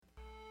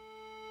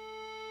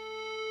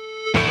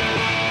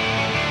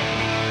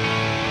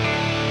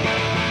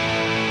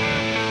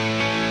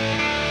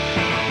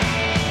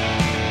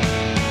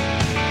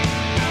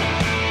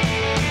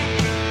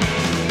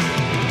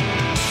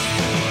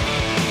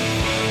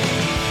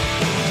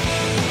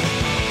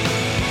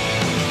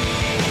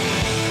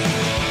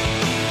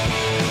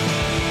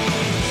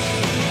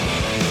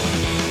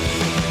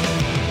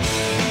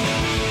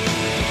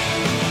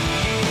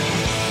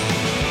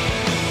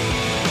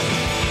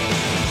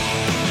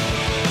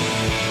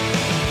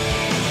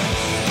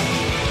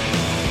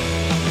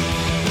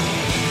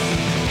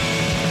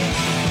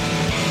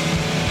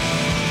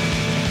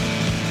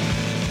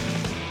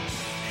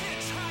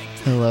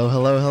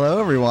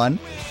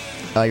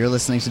You're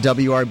listening to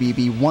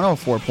WRBB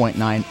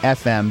 104.9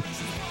 FM,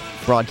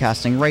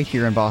 broadcasting right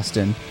here in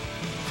Boston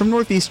from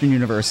Northeastern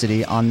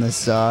University on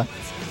this kind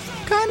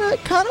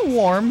of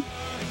warm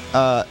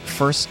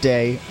first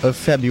day of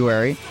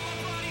February.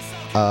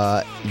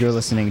 You're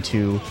listening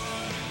to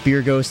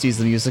Beer Ghosties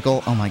the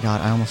musical. Oh my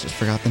god, I almost just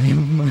forgot the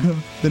name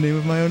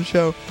of my own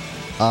show.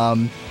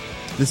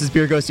 This is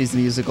Beer Ghosties the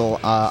musical.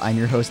 I'm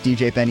your host,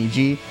 DJ Benny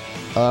G.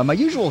 My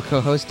usual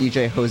co-host,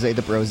 DJ Jose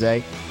the Brose,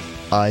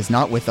 is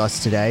not with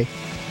us today,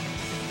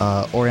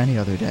 or any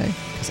other day,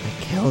 because I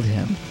killed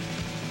him.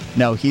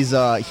 No, he's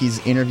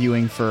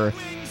interviewing for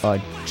a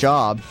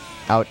job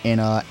out in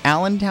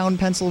Allentown,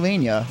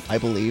 Pennsylvania, I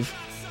believe.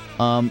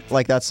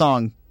 Like that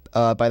song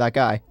by that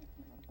guy,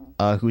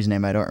 whose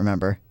name I don't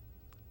remember.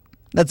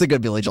 That's a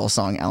good Billy Joel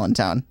song,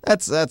 Allentown.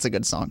 That's a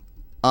good song.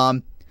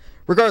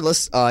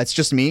 Regardless, it's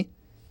just me.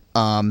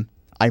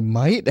 I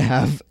might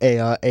have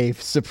a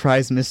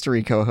surprise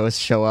mystery co-host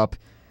show up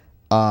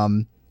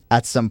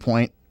at some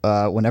point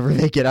whenever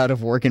they get out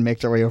of work and make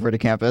their way over to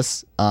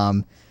campus.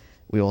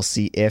 We will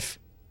see if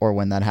or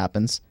when that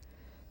happens.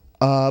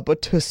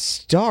 But to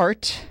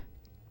start,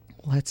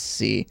 let's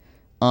see.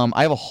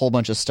 I have a whole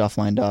bunch of stuff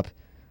lined up.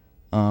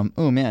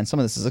 Oh man, some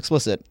of this is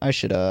explicit. I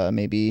should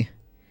maybe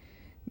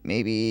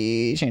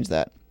change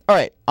that. All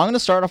right, I'm going to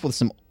start off with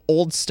some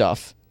old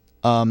stuff.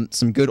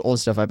 Some good old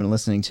stuff I've been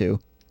listening to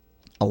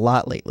a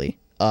lot lately.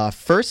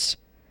 First,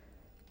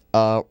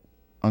 I'm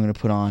going to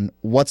put on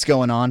What's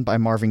Going On by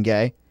Marvin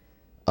Gaye,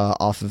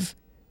 off of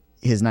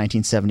his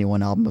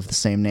 1971 album of the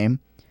same name.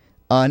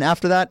 And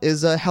after that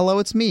is Hello,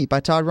 It's Me by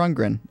Todd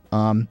Rundgren,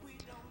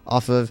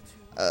 off of...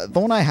 the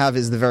one I have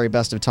is The Very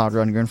Best of Todd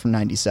Rundgren from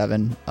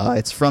 97.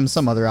 It's from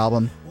some other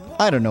album.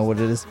 I don't know what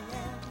it is.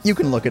 You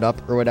can look it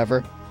up or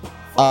whatever.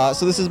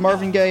 So this is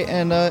Marvin Gaye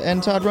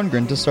and Todd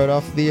Rundgren to start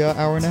off the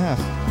hour and a half.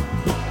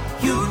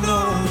 You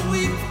know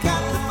we've got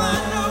to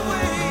find a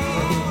way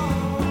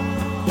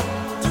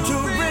to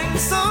bring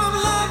some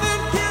love in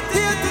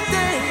here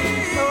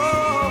today.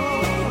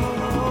 Oh,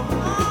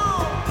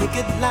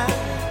 picket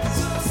lines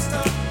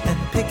and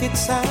picket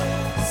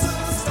signs.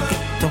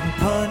 Don't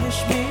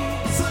punish me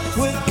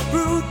with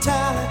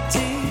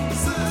brutality.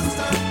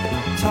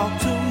 Talk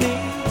to me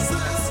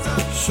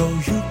so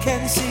you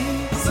can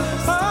see.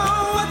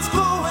 Oh, what's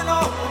going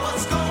on?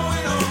 What's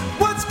going on?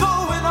 What's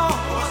going on?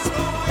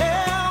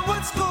 Yeah,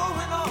 what's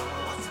going on?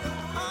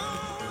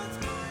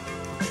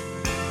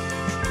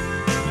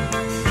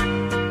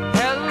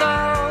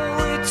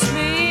 Hello, it's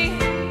me.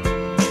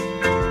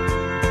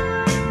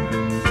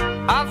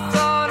 I've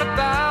thought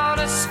about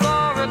us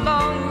for a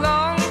long,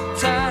 long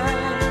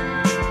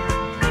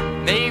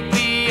time.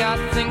 Maybe I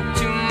think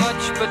too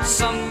much, but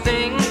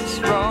something's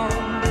wrong.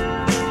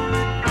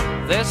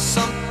 There's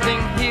something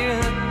here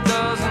that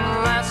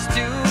doesn't last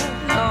too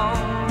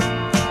long.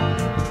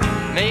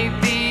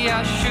 Maybe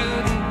I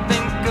shouldn't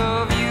think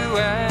of you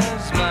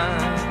as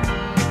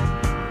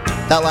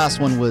mine. That last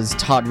one was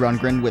Todd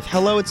Rundgren with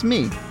Hello, It's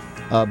Me.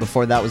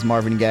 Before that was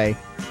Marvin Gaye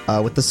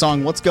with the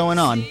song What's Going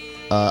On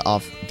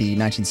off the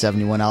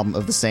 1971 album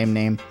of the same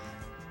name.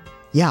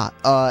 Yeah,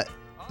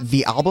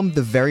 the album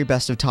The Very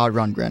Best of Todd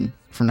Rundgren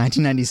from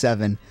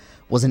 1997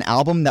 was an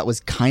album that was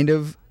kind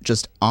of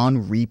just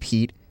on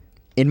repeat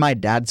in my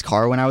dad's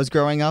car when I was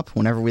growing up,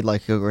 whenever we'd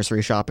like go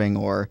grocery shopping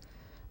or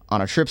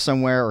on a trip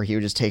somewhere, or he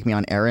would just take me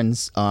on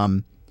errands.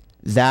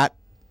 That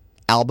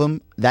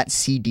album, that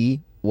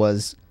CD,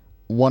 was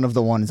one of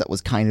the ones that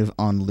was kind of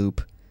on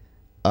loop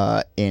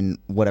in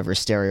whatever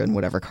stereo and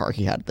whatever car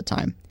he had at the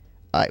time.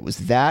 It was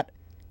that.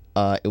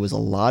 It was a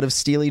lot of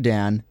Steely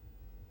Dan,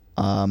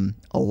 a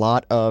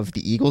lot of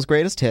the Eagles'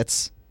 greatest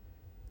hits.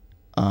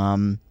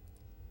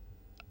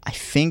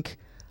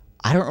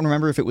 I don't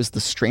remember if it was The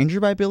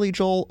Stranger by Billy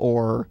Joel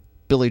or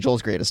Billy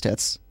Joel's greatest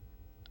hits.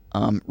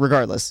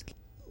 Regardless,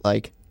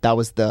 like that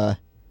was the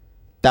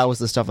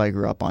stuff I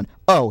grew up on.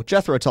 Oh,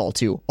 Jethro Tull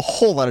too. A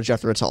whole lot of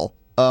Jethro Tull.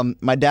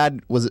 My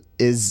dad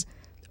is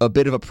a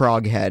bit of a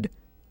prog head.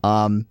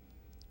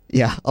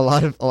 Yeah, a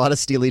lot of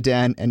Steely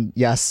Dan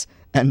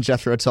and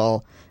Jethro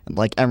Tull and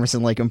like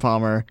Emerson, Lake and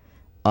Palmer.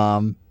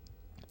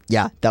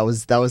 Yeah, that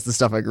was the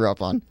stuff I grew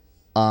up on.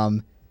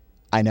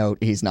 I know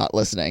he's not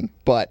listening,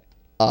 but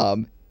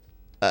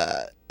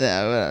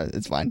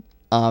it's fine.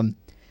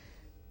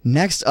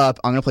 Next up,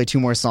 I'm gonna play two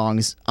more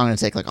songs. I'm gonna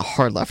take like a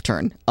hard left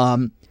turn.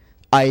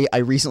 I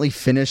recently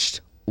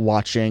finished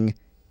watching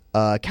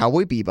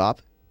Cowboy Bebop,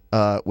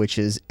 which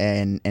is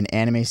an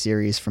anime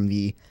series from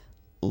the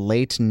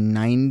late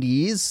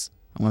 90s.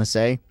 I want to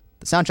say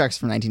the soundtrack's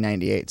from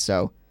 1998,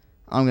 so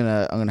I'm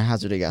gonna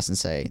hazard a guess and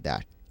say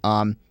that.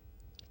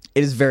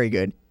 It is very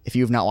good. If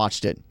you have not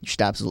watched it, you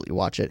should absolutely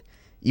watch it.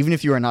 Even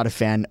if you are not a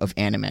fan of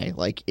anime,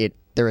 like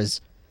there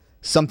is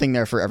something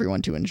there for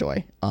everyone to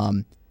enjoy.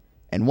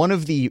 And one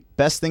of the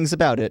best things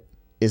about it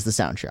is the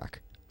soundtrack,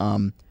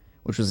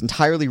 which was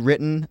entirely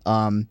written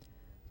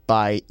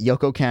by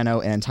Yoko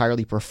Kanno and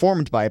entirely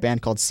performed by a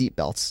band called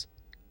Seatbelts,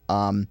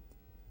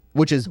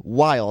 which is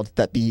wild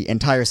that the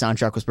entire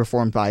soundtrack was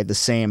performed by the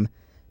same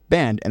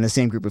band and the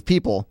same group of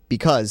people,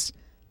 because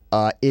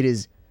it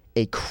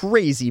a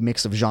crazy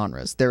mix of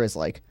genres. There is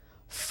like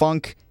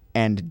funk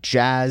and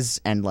jazz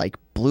and like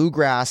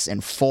bluegrass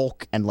and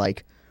folk and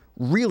like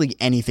really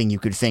anything you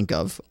could think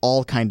of,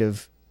 all kind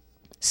of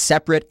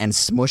separate and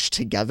smushed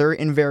together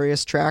in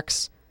various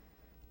tracks.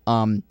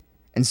 And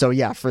so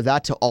yeah, for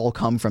that to all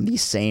come from the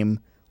same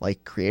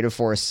like creative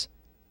force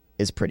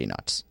is pretty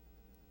nuts.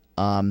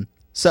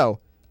 So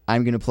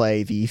I'm gonna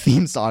play the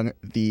theme song,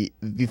 the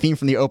theme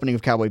from the opening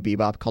of Cowboy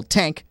Bebop called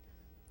Tank.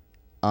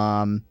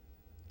 And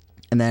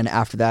then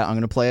after that, I'm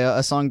gonna play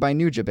a song by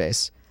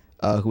Nujabes,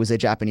 who is a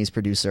Japanese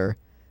producer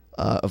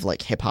of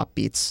like hip hop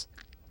beats.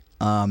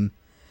 I'm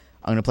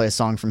gonna play a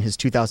song from his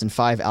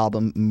 2005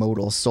 album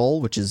Modal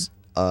Soul, which is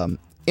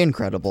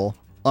incredible,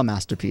 a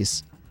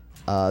masterpiece.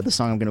 The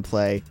song I'm gonna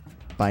play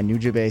by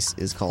Nujabes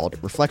is called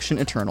Reflection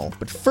Eternal.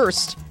 But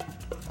first,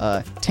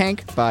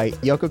 Tank by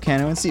Yoko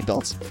Kanno and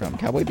Seatbelts from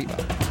Cowboy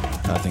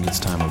Bebop. I think it's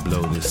time we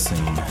blow this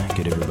scene,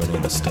 get everybody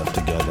in the stuff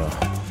together.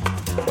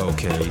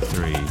 Okay,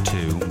 3,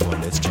 2,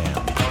 1, let's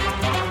jam.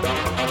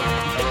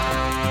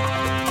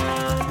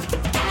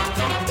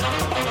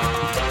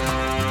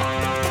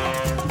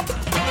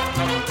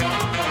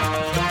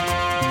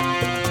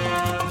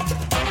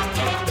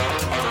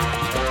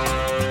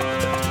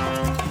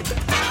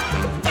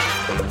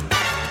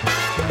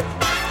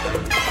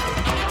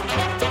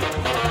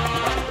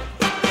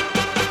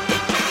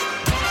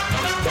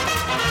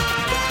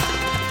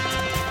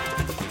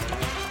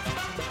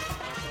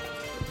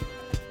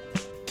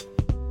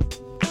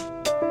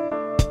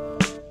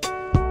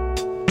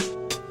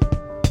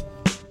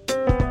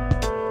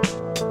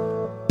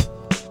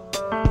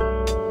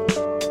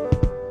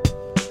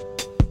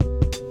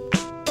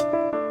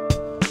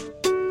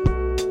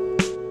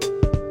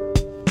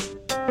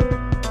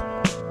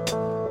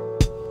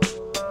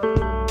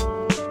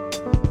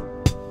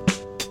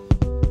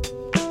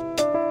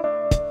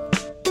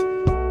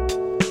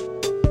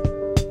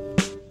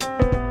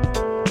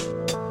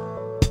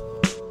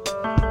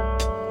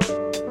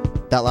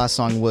 That last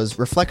song was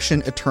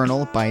Reflection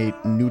Eternal by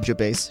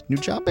Nujabes.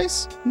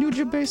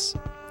 Nujabes?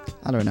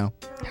 I don't know.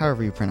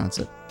 However you pronounce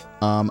it.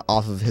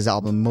 Off of his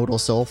album Modal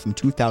Soul from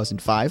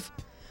 2005.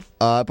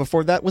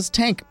 Before that was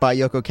Tank by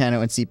Yoko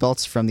Kanno and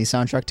Seatbelts from the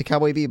soundtrack to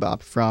Cowboy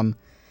Bebop from,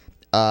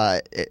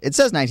 it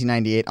says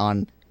 1998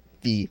 on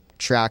the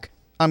track.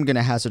 I'm going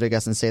to hazard a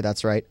guess and say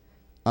that's right.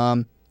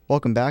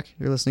 Welcome back.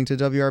 You're listening to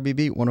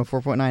WRBB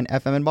 104.9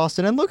 FM in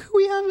Boston. And look who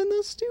we have in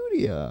the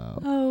studio.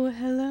 Oh,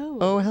 hello.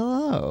 Oh,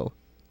 hello.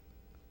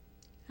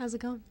 How's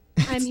it going?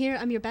 I'm here.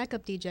 I'm your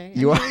backup DJ.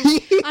 You are?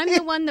 I'm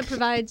the one that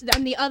provides.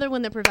 I'm the other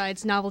one that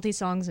provides novelty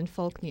songs and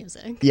folk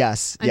music.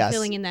 Yes, I'm yes.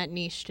 filling in that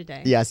niche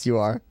today. Yes, you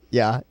are.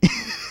 Yeah.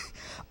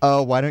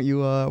 Why don't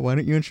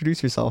you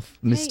introduce yourself,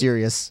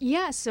 mysterious?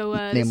 Yeah. So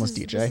nameless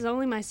DJ. This is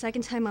only my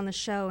second time on the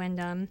show,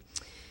 and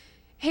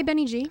hey,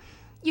 Benny G,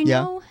 you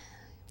Yeah. know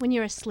when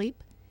you're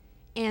asleep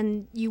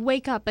and you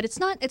wake up, but it's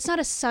not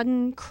a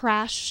sudden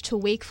crash to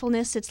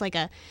wakefulness. It's like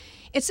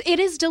it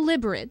is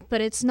deliberate,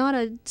 but it's not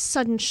a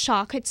sudden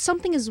shock. It's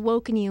something has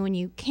woken you and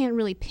you can't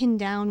really pin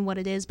down what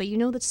it is, but you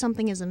know that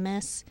something is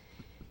amiss.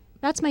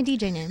 That's my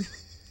DJ name.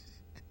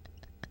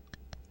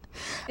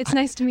 It's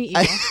nice to meet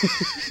you.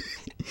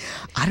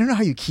 I don't know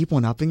how you keep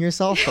one-upping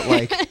yourself, but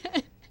like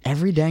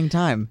every dang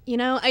time. You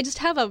know, I just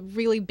have a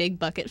really big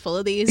bucket full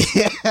of these.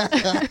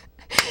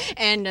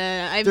 And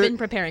I've been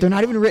preparing. They're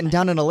not even written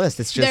down in a list.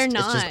 It's just they're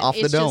not. It's just off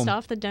the It's dome. just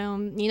off the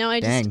dome. You know,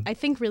 I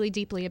think really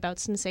deeply about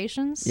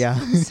sensations. Yeah.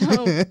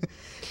 So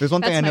there's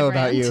one thing I that's know my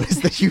about brand. you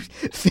is that you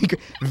think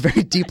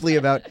very deeply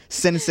about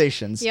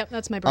sensations. Yep,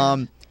 that's my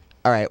brand.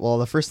 All right. Well,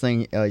 the first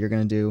thing you're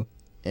gonna do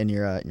in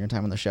your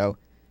time on the show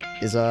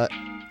is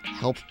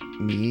help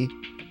me.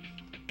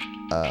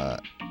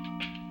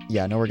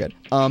 Yeah. No, we're good.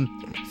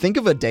 Think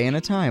of a day and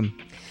a time.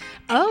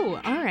 Oh,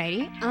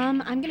 alrighty. I'm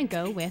gonna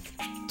go with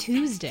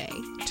Tuesday.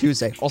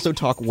 Tuesday. Also,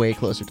 talk way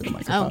closer to the Oh,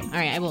 microphone. all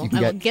right. I will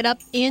get get up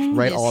in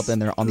Right this all up in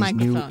there on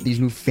microphone. these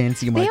new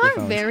fancy They are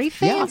microphones. very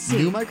fancy.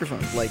 Yeah, new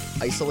microphones, like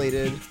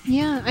isolated.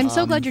 Yeah, I'm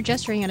so glad you're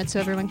gesturing at it so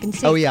everyone can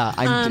see. Oh yeah,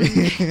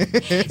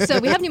 So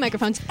we have new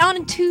microphones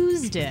on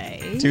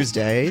Tuesday.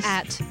 Tuesdays.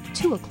 At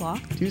 2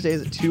 o'clock.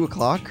 Tuesdays at 2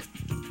 o'clock.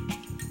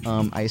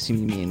 I assume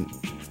you mean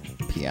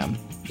PM.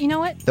 You know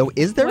what? Though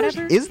is there?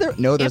 Whatever. Is there?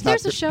 No, there's If not.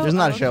 there's a show- There's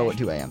not oh, a show okay. at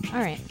 2 a.m. All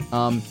right.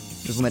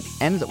 There's one that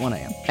ends at 1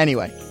 a.m.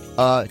 Anyway,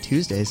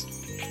 Tuesdays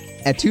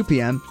at 2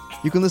 p.m.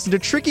 you can listen to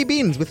Tricky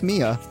Beans with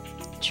Mia.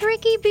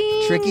 Tricky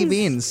Beans. Tricky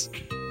Beans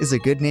is a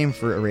good name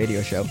for a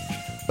radio show.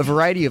 A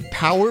variety of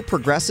power,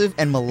 progressive,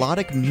 and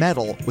melodic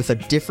metal with a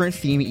different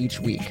theme each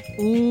week.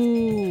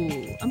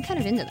 Ooh, I'm kind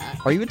of into that.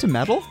 Are you into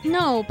metal?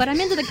 No, but I'm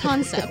into the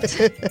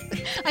concept.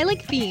 I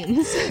like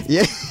themes.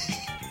 Yeah.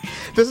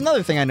 There's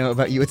another thing I know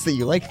about you. It's that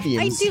you like I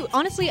themes. do.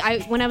 Honestly,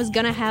 when I was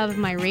going to have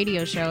my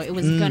radio show, it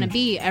was going to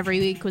be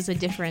every week was a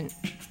different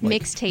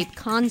mixtape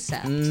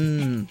concept.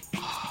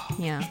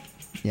 Yeah.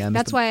 Yeah.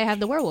 That's why I have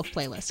the werewolf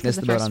playlist, because missed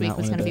the the boat first on week that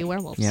was one a going to be bit.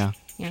 werewolves. Yeah.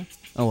 Yeah.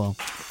 Oh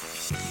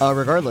well.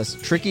 Regardless,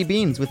 Tricky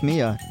Beans with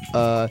Mia.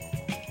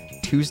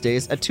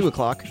 Tuesdays at 2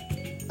 o'clock.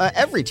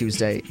 Every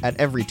Tuesday at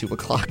every 2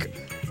 o'clock.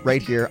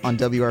 right here on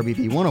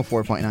WRBB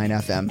 104.9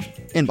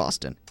 FM in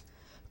Boston.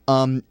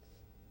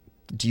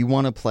 Do you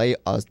want to play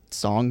a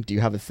song? Do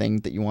you have a thing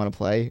that you want to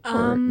play?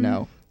 Or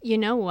no? You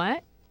know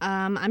what?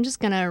 I'm just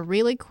going to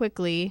really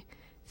quickly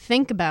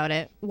think about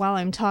it while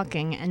I'm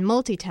talking and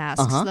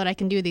multitask so that I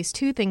can do these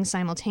two things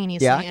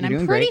simultaneously. Yeah, and you're I'm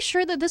doing pretty great.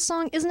 sure that this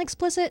song isn't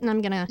explicit, and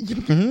I'm going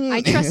to...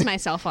 I trust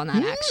myself on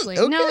that, actually.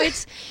 Okay. No,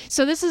 it's...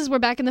 So we're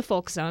back in the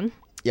folk zone.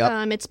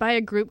 Yep. It's by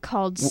a group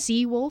called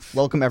Seawolf.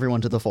 Welcome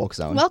everyone to the folk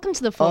zone. Welcome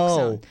to the folk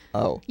zone.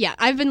 Oh. Yeah,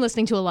 I've been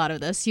listening to a lot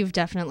of this. You've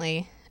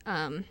definitely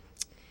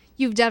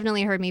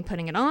heard me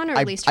putting it on, or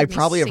at least I heard me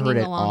probably have singing heard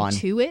it along on.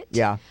 to it.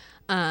 Yeah.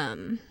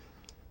 Am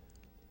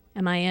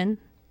I in?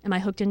 Am I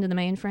hooked into the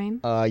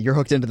mainframe? You're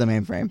hooked into the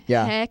mainframe.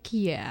 Yeah. Heck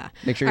yeah.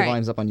 Make sure your All right.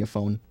 volume's up on your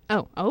phone.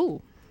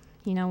 Oh.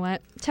 You know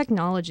what?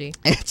 Technology.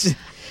 It's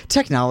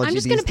technology I'm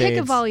just these going to pick a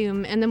days.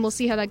 volume, and then we'll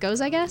see how that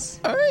goes, I guess.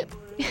 All right.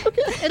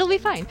 It'll be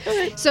fine.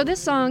 So this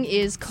song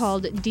is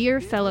called Dear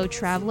Fellow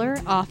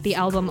Traveler off the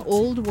album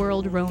Old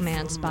World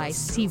Romance by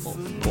Seawolf.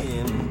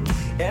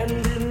 And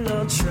in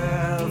our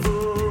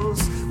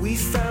travels, we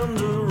found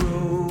the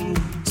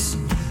roads.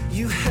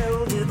 You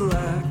held it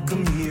like a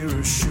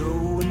mirror,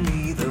 showing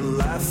me the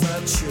life I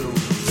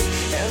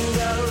chose.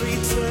 And I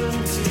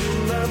returned to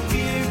my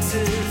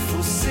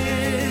beautiful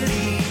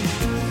city.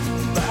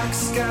 Black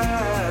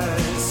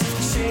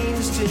skies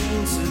changed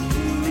into blue.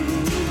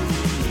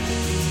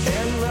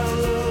 And my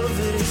love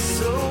is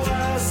so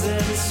wise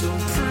and so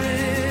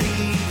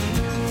pretty.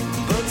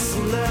 But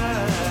some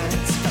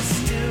nights I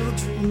still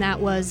dream. And that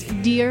was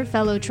Dear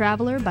Fellow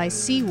Traveler by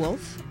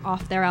Seawolf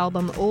off their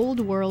album Old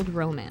World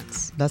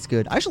Romance. That's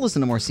good. I should listen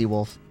to more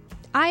Seawolf.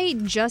 I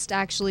just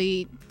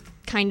actually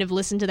kind of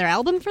listened to their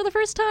album for the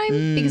first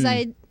time because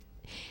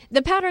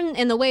the pattern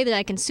and the way that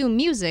I consume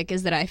music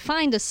is that I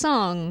find a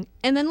song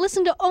and then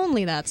listen to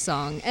only that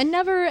song and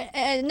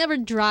never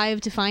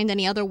drive to find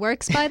any other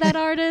works by that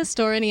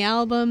artist or any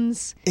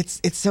albums. It's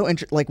so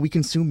interesting. Like, we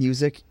consume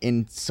music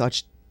in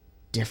such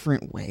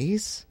different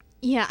ways.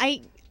 Yeah,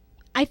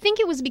 I think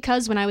it was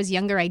because when I was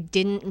younger I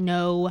didn't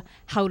know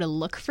how to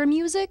look for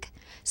music.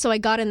 So I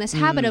got in this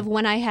habit of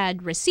when I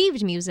had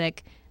received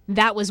music,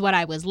 that was what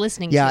I was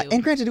listening Yeah, to.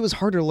 and granted, it was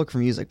harder to look for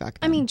music back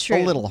then. I mean, true.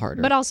 A little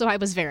harder. But also I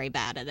was very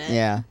bad at it.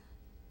 Yeah.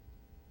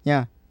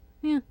 Yeah.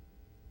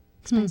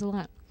 Explains a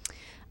lot.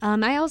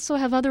 I also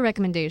have other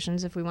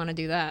recommendations if we want to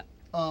do that.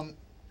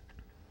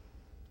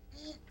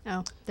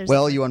 There's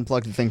Well, you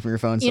unplugged the thing from your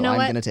phone, so You know I'm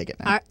what? going to take it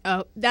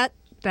now.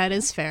 That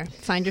is fair.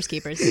 Finders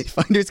keepers.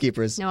 Finders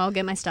keepers. No, I'll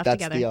get my stuff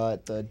That's together.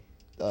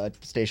 the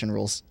station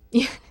rules.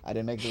 Yeah. I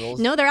didn't make the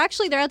rules. No, they're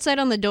outside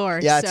on the door.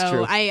 Yeah, it's so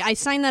true. I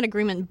signed that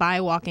agreement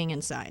by walking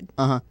inside.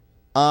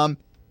 I'm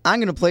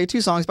going to play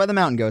 2 songs by the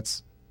Mountain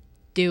Goats.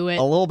 Do it.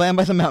 A little band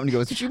by the Mountain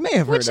Goats, which you may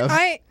have heard of.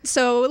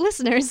 So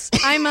listeners,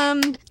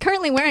 I'm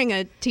currently wearing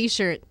a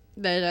T-shirt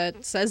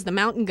that says the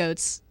Mountain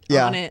Goats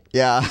on it.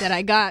 Yeah. That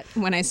I got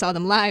when I saw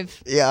them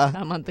live. Yeah.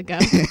 A month ago,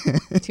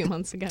 2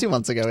 months ago. 2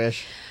 months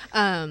ago-ish.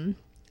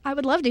 I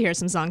would love to hear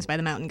some songs by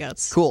the Mountain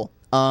Goats. Cool.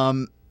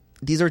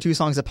 These are 2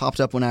 songs that popped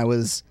up when I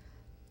was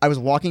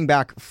walking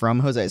back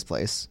from Jose's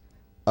place,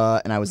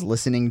 and I was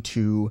listening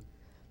to.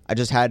 I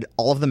just had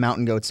all of the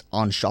Mountain Goats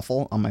on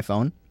shuffle on my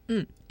phone.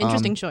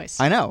 Interesting choice.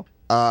 I know.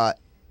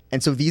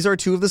 And so these are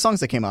 2 of the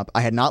songs that came up.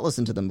 I had not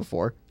listened to them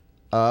before,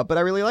 but I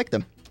really like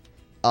them.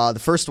 The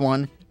first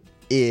one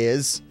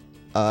is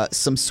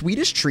Some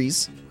Swedish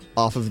Trees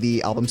off of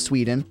the album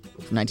Sweden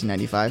from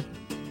 1995.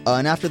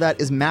 And after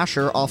that is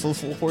Masher off of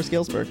Full Force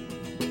Galesburg.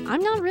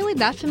 I'm not really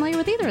that familiar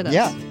with either of those.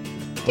 Yeah.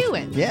 Do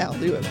it. Yeah, I'll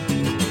do it.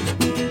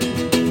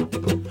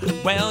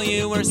 Well,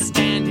 you were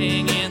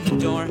standing in the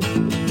door.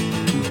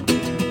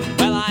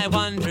 Well, I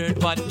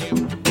wondered what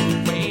you were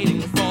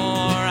waiting for.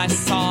 I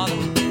saw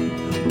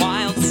the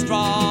wild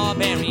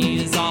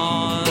strawberries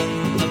on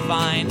the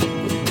vine,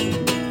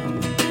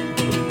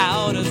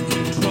 out of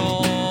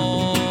control.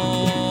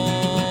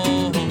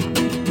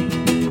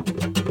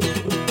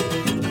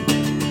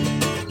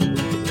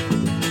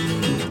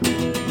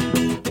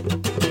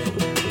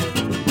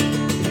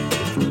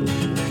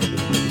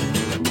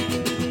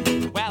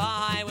 Well,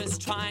 I was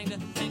trying to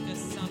think of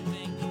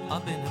something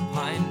up in a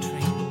pine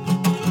tree.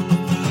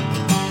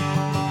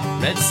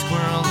 Red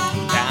squirrel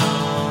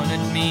down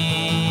at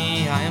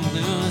me. I am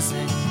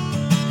losing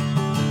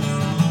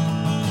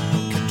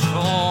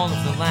control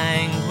of the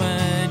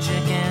language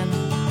again.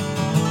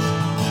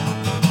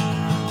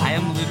 I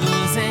am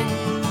losing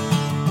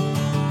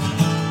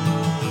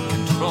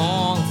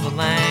control of the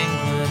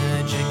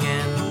language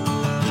again.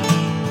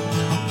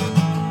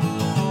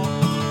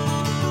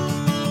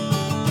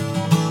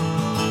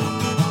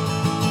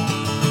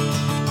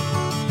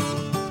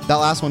 That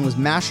last one was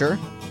Masher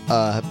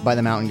by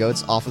the Mountain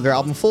Goats off of their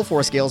album Full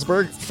Force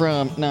Galesburg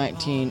from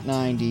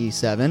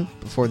 1997.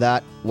 Before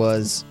that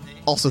was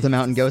also the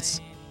Mountain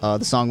Goats.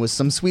 The song was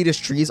Some Swedish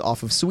Trees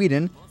off of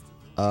Sweden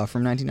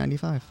from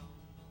 1995.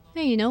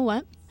 Hey, you know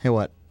what? Hey,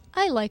 what?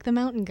 I like the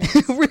Mountain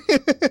Goats.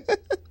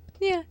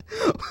 Yeah.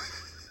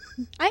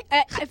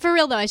 I for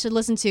real though, I should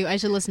listen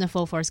to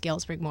Full Force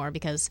Galesburg more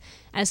because,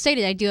 as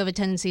stated, I do have a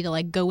tendency to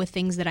like go with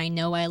things that I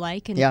know I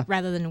like, and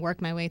rather than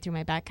work my way through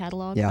my back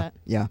catalog. Yeah,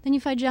 but then you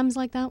find gems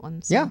like that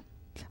one. So. Yeah,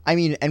 I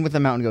mean, and with the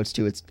Mountain Goats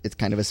too, it's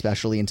kind of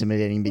especially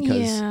intimidating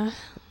because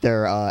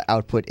their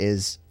output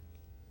is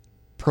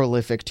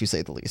prolific to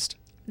say the least.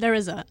 There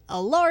is a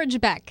large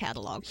back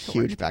catalog.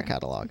 Huge back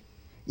catalog.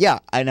 Yeah,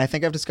 and I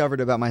think I've discovered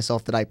about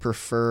myself that I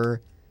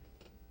prefer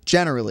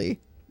generally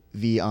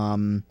the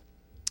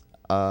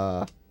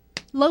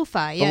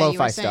lo-fi, the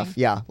lo-fi stuff.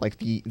 Yeah, like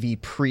the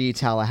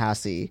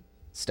pre-Tallahassee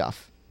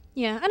stuff.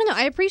 Yeah, I don't know.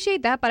 I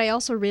appreciate that, but I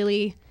also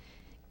really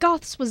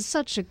Goths was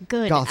such a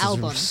good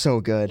album. Was so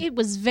good. It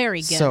was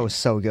very good.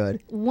 So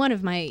good. One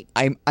of my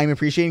I'm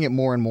appreciating it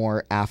more and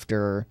more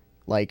after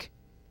like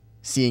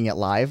seeing it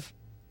live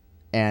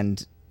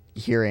and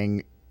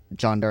hearing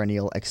John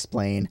Darnielle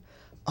explain.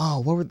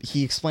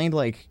 He explained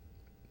like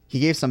he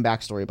gave some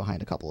backstory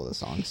behind a couple of the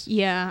songs.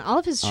 Yeah, all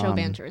of his show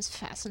banter is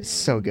fascinating.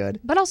 So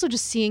good. But also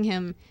just seeing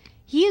him,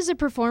 he is a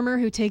performer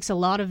who takes a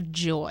lot of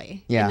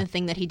joy in the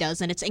thing that he does,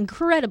 and it's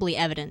incredibly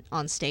evident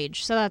on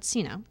stage. So that's,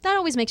 that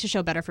always makes a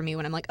show better for me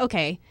when I'm like,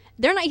 okay,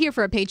 they're not here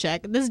for a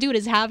paycheck. This dude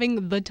is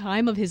having the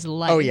time of his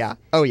life. Oh yeah.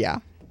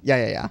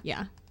 Yeah.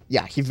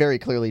 Yeah, he very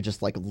clearly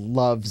just like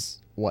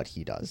loves what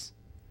he does.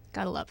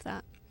 Gotta love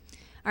that.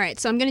 All right,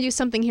 so I'm going to do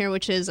something here,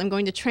 which is I'm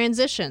going to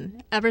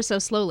transition ever so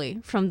slowly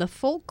from the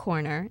folk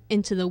corner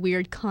into the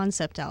weird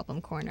concept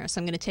album corner. So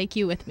I'm going to take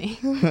you with me.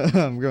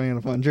 I'm going on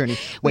a fun journey.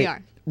 Wait, we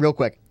are. Real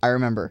quick, I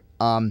remember.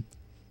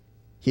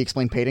 He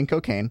explained paid in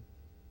cocaine.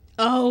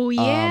 Oh,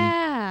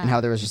 yeah. And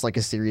how there was just like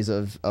a series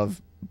of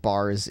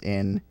bars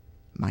in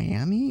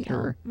Miami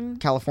or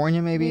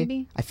California,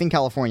 maybe? I think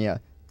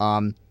California,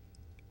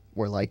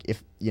 where like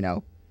if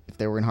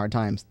they were in hard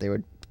times, they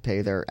would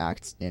pay their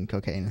acts in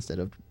cocaine instead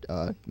of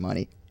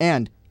money.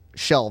 And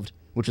Shelved,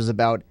 which is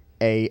about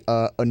a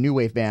new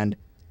wave band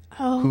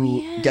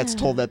who gets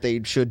told that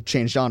they should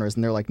change genres,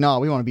 and they're like, "No,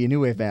 we want to be a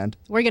new wave band.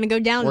 We're gonna go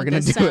down. We're with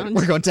gonna this do sound. it.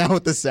 We're going down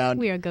with this sound.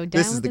 We are go down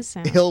this with is this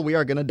sound. hill we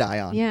are gonna die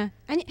on." Yeah,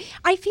 and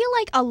I feel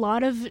like a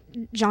lot of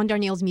John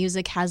Darnielle's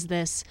music has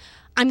this.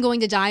 I'm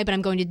going to die, but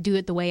I'm going to do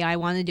it the way I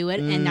want to do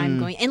it, and I'm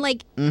going. And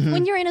like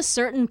when you're in a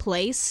certain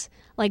place.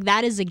 Like,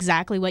 that is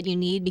exactly what you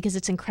need because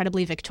it's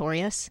incredibly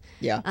victorious.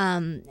 Yeah.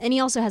 And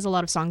he also has a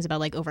lot of songs about,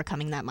 like,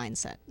 overcoming that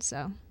mindset.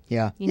 So,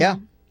 yeah.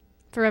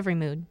 For every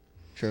mood.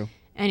 True.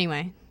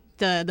 Anyway,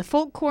 the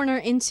folk corner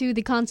into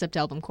the concept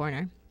album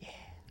corner. Yeah.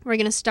 We're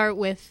going to start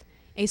with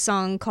a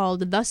song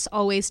called Thus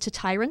Always to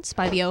Tyrants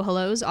by the Oh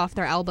Hellos off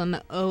their album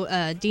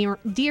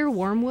Dear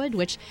Wormwood,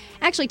 which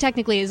actually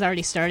technically is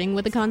already starting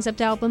with the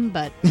concept album,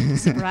 but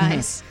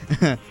surprise.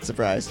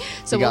 Surprise.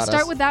 So we'll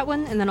start with that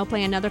one, and then I'll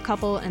play another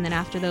couple, and then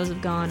after those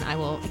have gone, I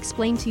will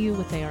explain to you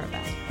what they are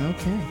about.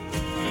 Okay.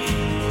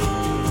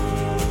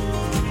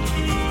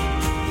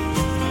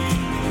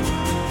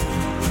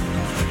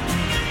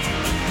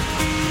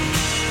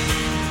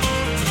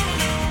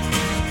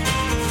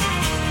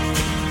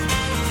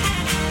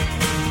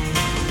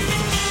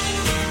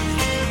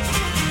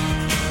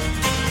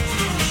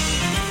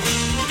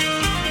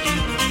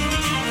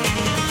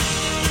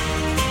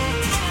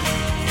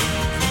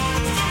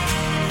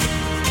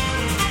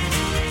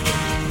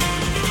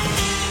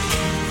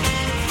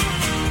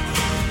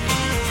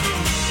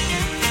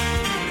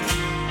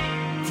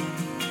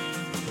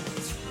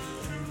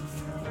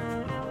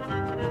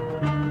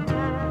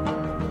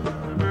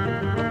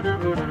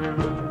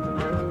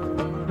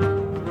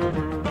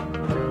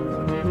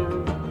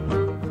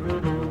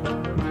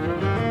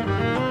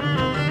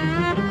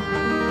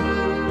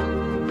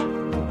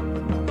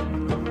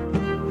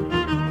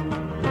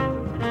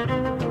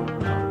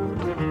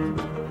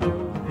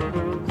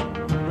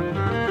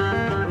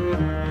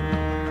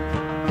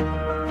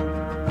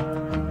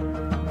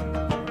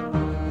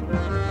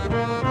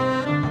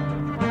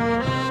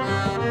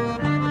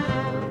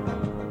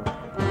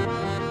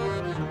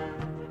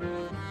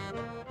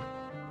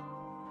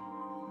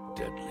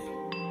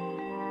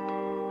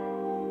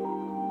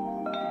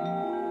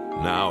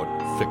 Now it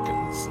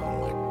thickens on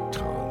my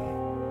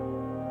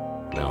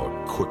tongue. Now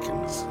it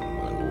quickens in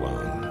my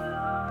lung.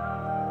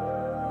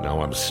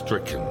 Now I'm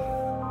stricken.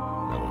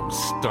 Now I'm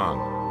stung.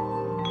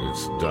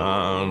 It's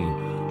done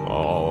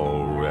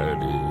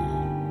already.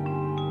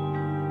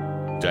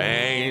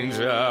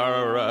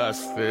 Dangerous,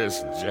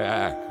 this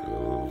jack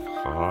of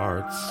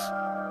hearts.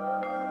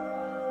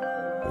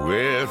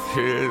 With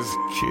his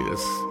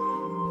kiss,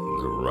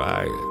 the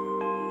riot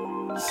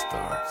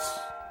starts.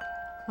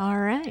 All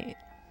right.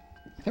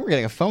 I think we're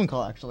getting a phone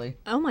call, actually.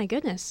 Oh, my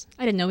goodness.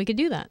 I didn't know we could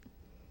do that.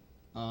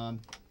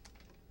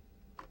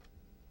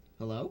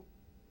 Hello?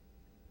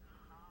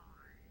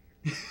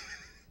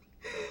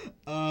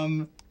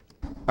 All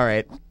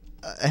right.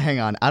 Hang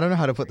on. I don't know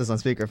how to put this on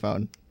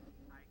speakerphone.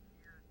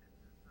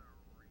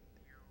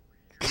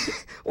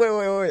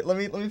 Wait. Let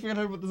me figure out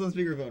how to put this on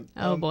speakerphone.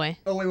 Oh, boy.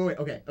 Oh, wait.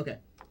 Okay.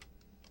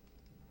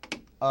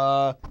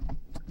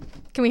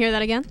 Can we hear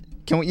that again?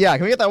 Can we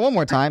get that one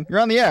more time? You're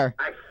on the air.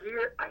 I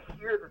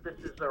hear that this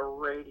is a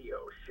radio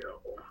show.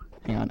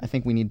 Hang on. I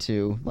think we need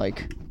to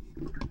like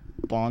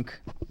bonk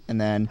and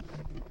then.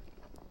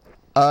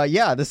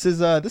 Yeah. This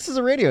is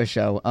a radio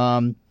show.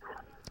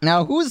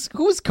 Now who's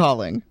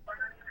calling?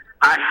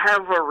 I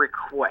have a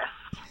request.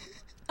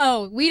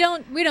 Oh, we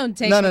don't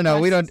take No.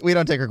 requests. We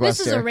don't take requests.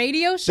 This is here. a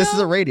radio show? This is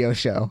a radio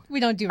show.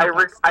 We don't do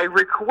requests. I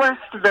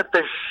request that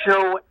the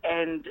show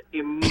end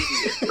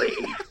immediately.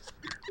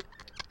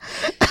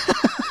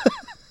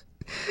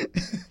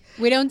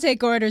 We don't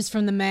take orders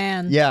from the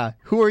man. Yeah.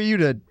 Who are you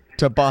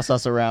to boss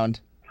us around?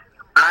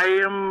 I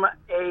am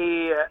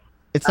a.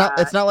 It's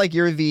not like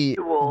you're the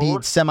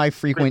usual-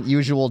 semi-frequent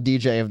usual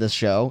DJ of this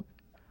show.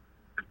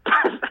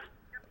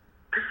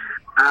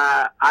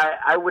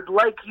 I would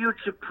like you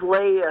to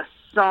play a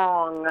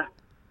song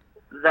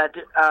that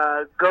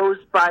goes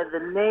by the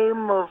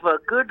name of a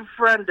good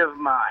friend of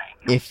mine.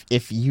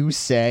 If you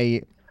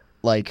say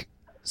like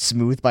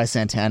Smooth by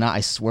Santana,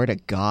 I swear to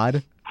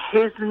God.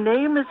 His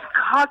name is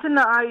Cotton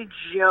Eye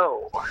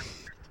Joe.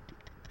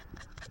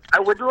 I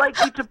would like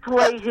you to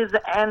play his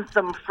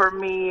anthem for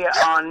me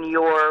on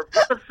your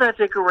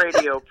pathetic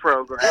radio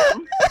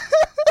program.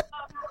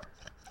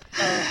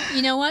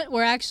 You know what?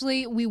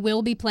 We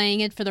will be playing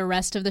it for the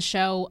rest of the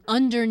show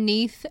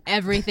underneath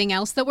everything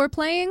else that we're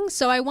playing.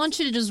 So I want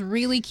you to just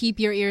really keep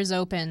your ears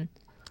open.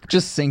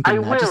 Just sink in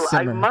I that. will. Just I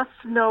simmer. must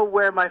know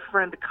where my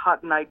friend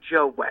Cotton Eye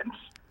Joe went.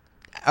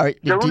 All right,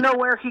 Don't know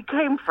where he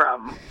came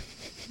from.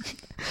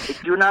 I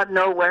do not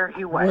know where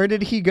he went. Where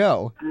did he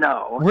go?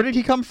 No. Where did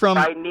he come from?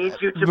 I need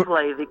you to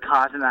play the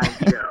Cotton Eye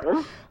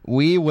Joe.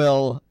 We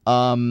will.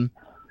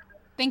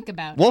 Think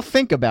about it. We'll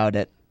think about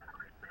it.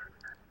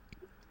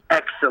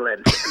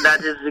 Excellent.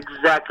 That is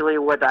exactly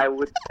what I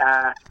would,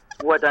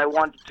 what I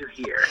wanted to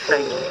hear.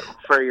 Thank you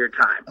for your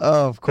time.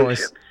 Oh, of course,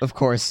 Patience. of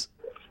course.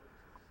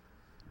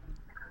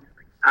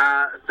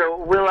 So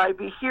will I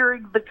be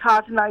hearing the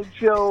Cotton Eye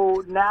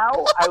Joe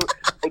now?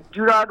 I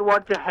do not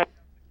want to hang.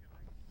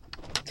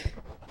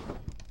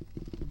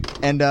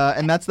 And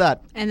that's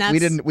that. And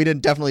that's- we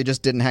definitely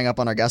just didn't hang up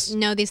on our guests.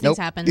 No, these things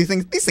Nope. happen. These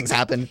things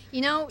happen.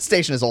 You know,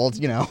 Station is old,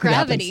 you know. It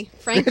gravity,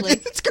 happens. frankly.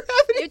 It's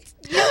gravity.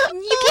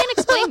 You can't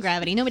explain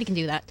gravity. Nobody can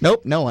do that.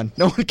 Nope, no one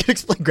can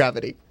explain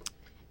gravity.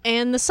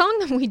 And the song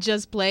that we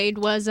just played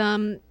was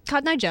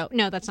Cotton Eye Joe.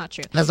 No, that's not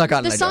true. That's not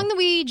Cotton The Eye song Joe. that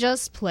we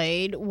just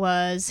played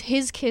was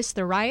His Kiss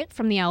the Riot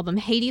from the album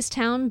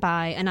Hadestown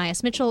by Anais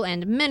Mitchell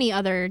and many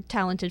other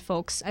talented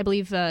folks. I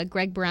believe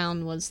Greg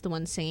Brown was the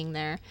one singing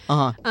there.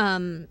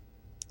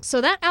 So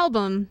that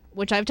album,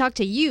 which I've talked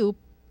to you,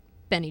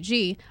 Benny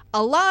G,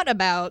 a lot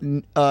about,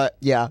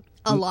 Yeah.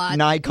 A lot.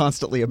 Nigh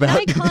constantly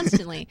about. not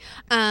constantly,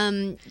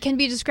 can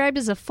be described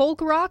as a folk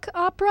rock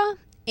opera.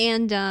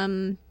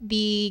 And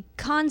the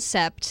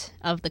concept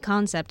of the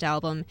concept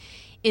album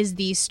is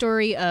the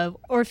story of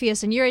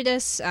Orpheus and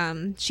Eurydice.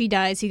 She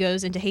dies, he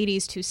goes into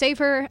Hades to save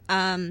her.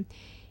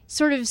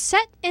 Sort of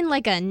set in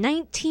like a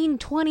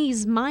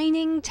 1920s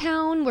mining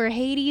town where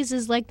Hades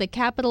is like the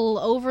capital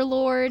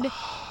overlord.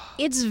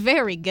 It's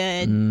very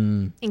good,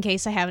 in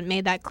case I haven't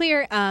made that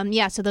clear.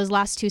 So those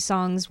last two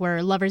songs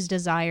were Lover's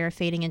Desire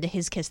fading into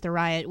His Kiss the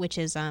Riot, which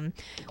is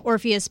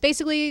Orpheus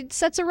basically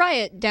sets a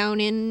riot down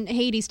in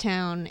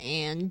Hadestown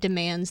and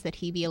demands that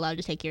he be allowed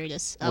to take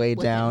Eurydice up Way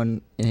with down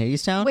him. in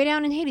Hadestown? Way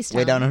down in Hadestown.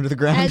 Way down under the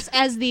ground?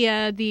 As the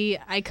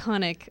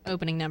iconic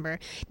opening number.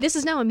 This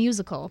is now a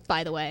musical,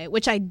 by the way,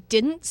 which I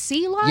didn't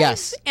see live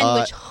Yes, and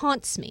which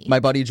haunts me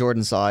My buddy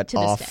Jordan saw it to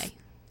off this day.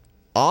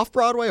 off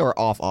Broadway or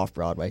off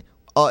Broadway?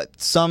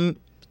 Some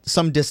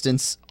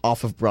distance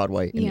off of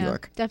Broadway in New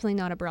York. Definitely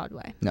not a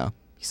Broadway. No,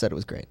 he said it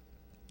was great.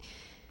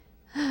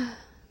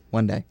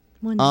 One day.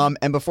 One day.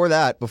 And before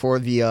that, before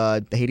the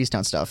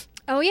Hadestown stuff.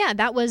 Oh yeah,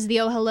 that was the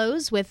Oh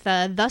Hellos with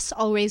Thus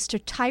All Raised to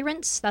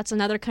Tyrants. That's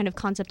another kind of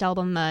concept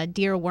album,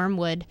 Dear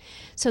Wormwood.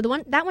 So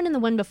that one and the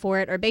one before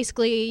it are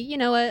basically, you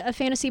know, a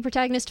fantasy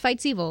protagonist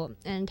fights evil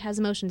and has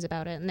emotions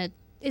about it, and it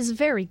is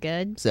very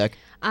good. Sick.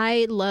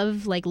 I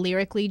love like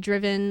lyrically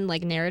driven,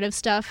 like narrative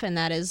stuff, and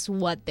that is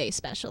what they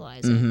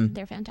specialize in.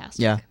 They're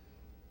fantastic. Yeah.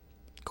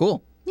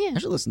 Cool. Yeah. I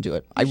should listen to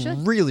it. I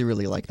should. really,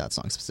 really like that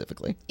song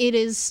specifically. It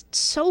is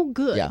so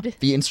good. Yeah.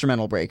 The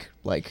instrumental break,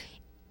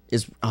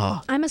 is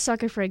I'm a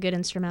sucker for a good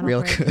instrumental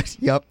real break. good.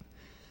 Yep.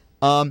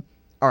 All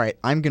right.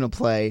 I'm gonna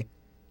play.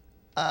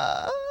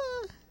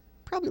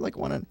 Probably like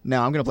one.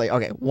 No, I'm gonna play.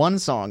 Okay, one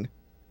song.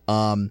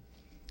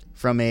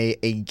 From a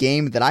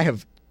game that I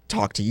have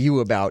talked to you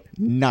about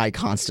nigh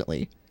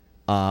constantly.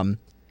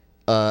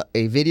 A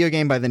video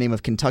game by the name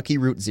of Kentucky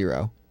Route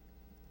Zero.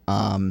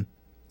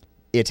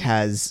 It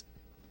has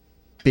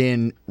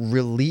been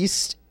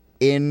released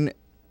in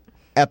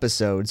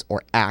episodes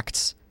or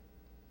acts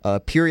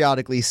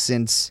periodically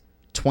since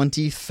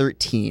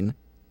 2013.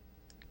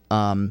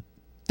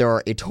 There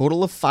are a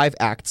total of 5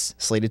 acts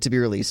slated to be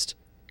released.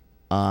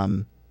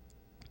 The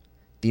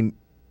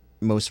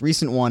most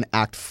recent one,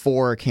 Act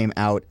 4, came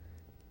out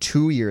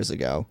 2 years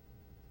ago.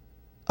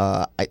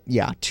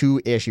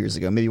 2-ish years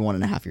ago, maybe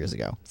 1.5 years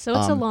ago. So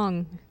it's a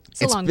long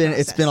It's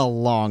process. been a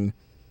long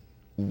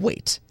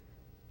wait.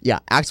 Yeah,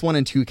 Acts 1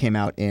 and 2 came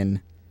out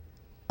in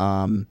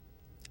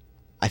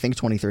I think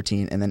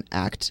 2013, and then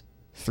Act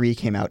 3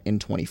 came out in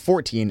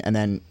 2014, and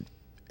then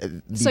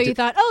So you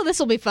thought, oh, this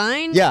will be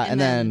fine. yeah, and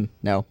then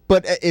no,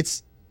 but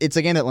it's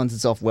a game that lends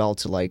itself well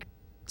to like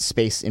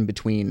space in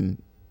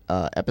between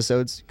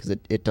episodes because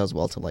it does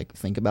well to like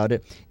think about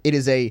it. It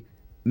is a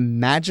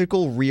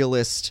magical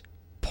realist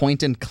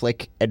point and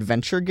click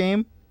adventure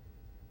game,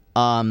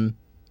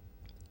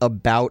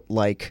 about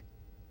like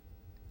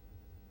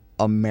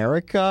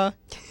America,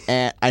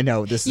 and I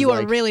know this you is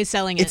are like, really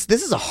selling it.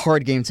 this is a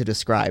hard game to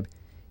describe.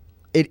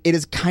 It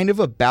is kind of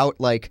about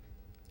like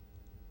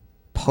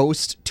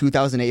post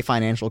 2008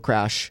 financial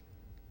crash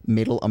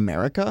middle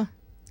America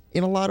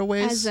in a lot of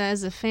ways.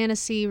 as a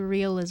fantasy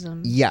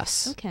realism.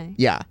 Yes. Okay.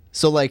 Yeah.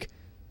 So like,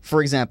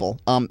 for example,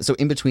 so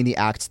in between the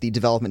acts, the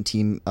development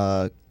team,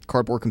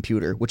 Cardboard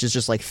Computer, which is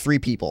just like 3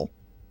 people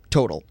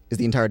total, is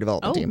the entire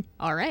development team.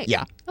 All right.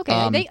 Yeah.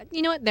 Okay.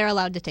 You know what? They're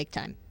allowed to take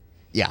time.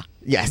 Yeah.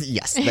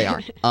 Yes, they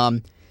are.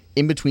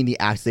 In between the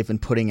acts, they've been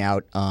putting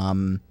out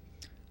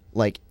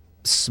like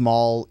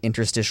small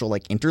interstitial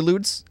like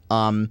interludes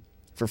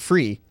for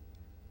free.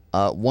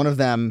 One of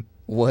them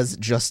was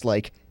just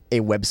like a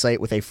website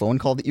with a phone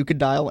call that you could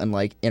dial and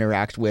like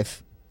interact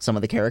with some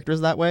of the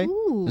characters that way.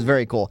 Ooh. It was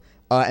very cool.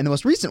 And the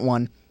most recent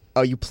one,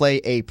 you play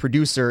a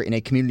producer in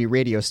a community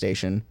radio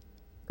station,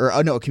 or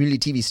a community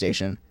TV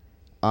station.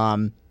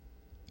 And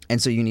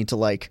so you need to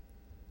like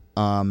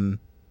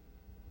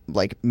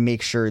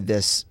make sure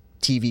this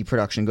TV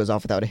production goes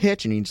off without a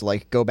hitch, and you need to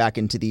like go back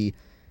into the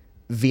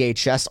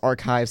VHS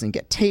archives and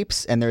get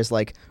tapes, and there's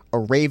like a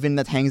raven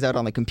that hangs out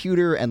on the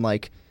computer and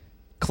like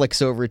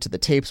clicks over to the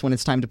tapes when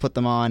it's time to put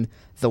them on.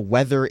 The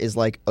weather is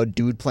like a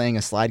dude playing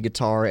a slide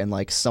guitar and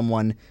like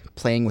someone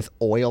playing with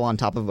oil on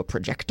top of a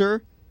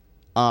projector.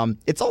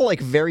 It's all like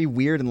very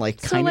weird and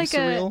like kind of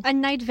surreal. So like a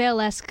Night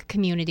Vale-esque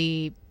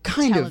community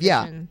kind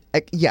television.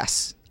 of, yeah.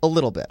 Yes, a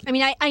little bit. I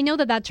mean, I know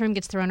that term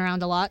gets thrown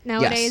around a lot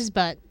nowadays,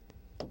 but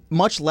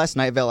much less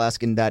Night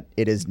Vale-esque in that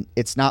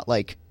it's not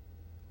like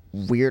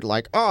weird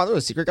like, oh, there's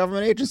a secret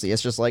government agency.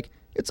 It's just like,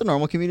 it's a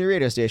normal community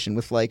radio station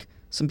with like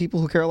some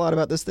people who care a lot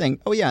about this thing.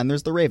 Oh yeah, and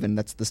there's the Raven,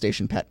 that's the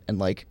station pet, and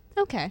like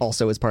okay,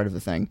 also is part of the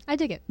thing. I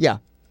dig it. Yeah.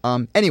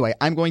 Anyway,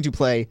 I'm going to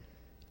play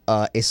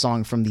a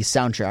song from the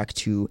soundtrack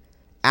to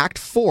Act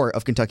 4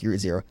 of Kentucky Route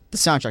Zero. The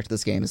soundtrack to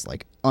this game is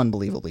like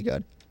unbelievably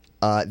good.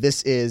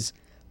 This is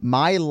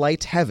My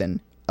Light Heaven,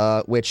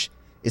 which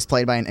is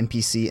played by an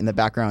NPC in the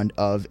background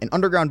of an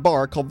underground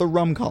bar called the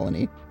Rum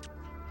Colony.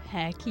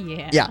 Heck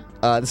yeah.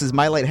 Yeah. This is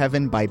My Light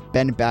Heaven by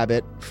Ben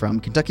Babbitt from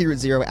Kentucky Route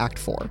Zero Act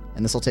 4.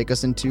 And this will take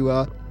us into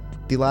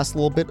the last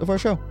little bit of our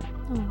show.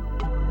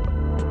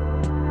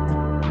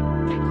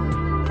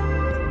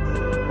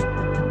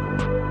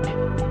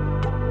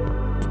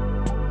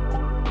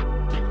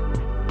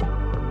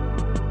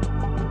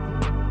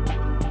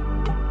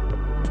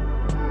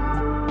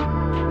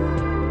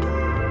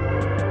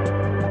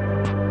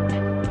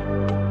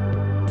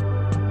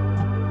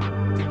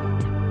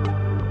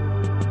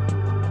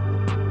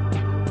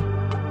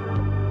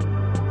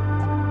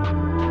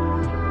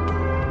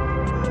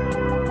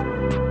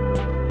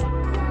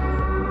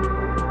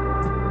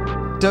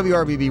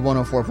 WRBB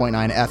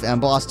 104.9 FM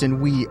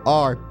Boston, we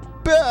are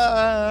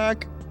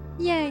back!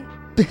 Yay.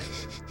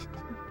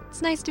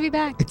 It's nice to be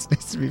back. It's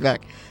nice to be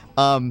back.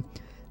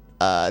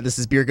 This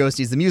is Beer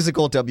Ghosties, the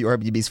musical,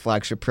 WRBB's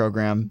flagship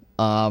program.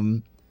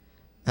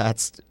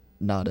 That's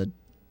not a...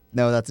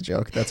 No, that's a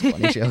joke. That's a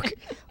funny joke.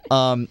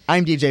 I'm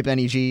DJ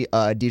Benny G.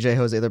 DJ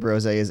Jose the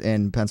Brose is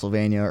in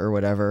Pennsylvania or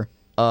whatever.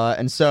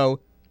 And so,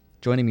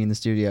 joining me in the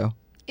studio...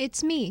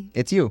 It's me.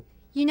 It's you.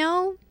 You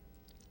know...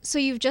 So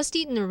you've just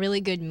eaten a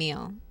really good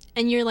meal,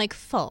 and you're like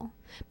full,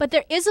 but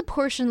there is a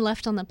portion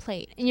left on the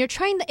plate, and you're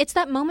it's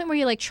that moment where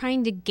you're like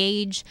trying to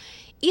gauge,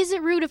 is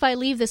it rude if I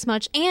leave this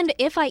much, and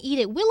if I eat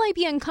it, will I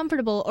be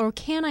uncomfortable, or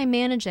can I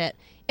manage it?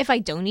 If I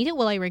don't eat it,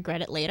 will I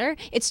regret it later?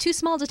 It's too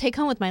small to take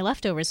home with my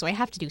leftovers, so I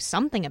have to do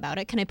something about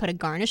it. Can I put a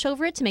garnish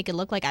over it to make it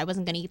look like I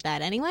wasn't going to eat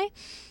that anyway?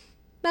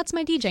 That's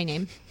my DJ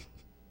name.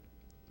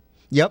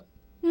 Yep.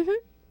 Mm-hmm.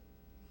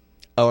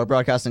 Oh, we're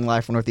broadcasting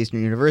live from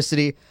Northeastern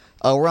University.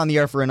 We're on the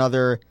air for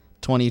another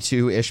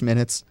 22-ish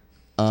minutes,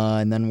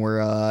 and then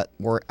we're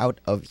out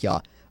of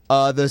here.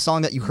 The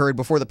song that you heard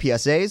before the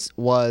PSAs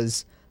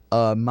was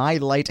My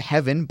Light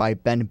Heaven by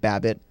Ben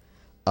Babbitt,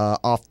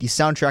 off the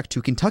soundtrack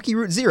to Kentucky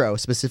Route Zero,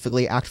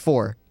 specifically Act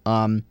 4.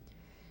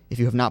 If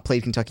you have not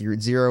played Kentucky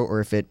Route Zero, or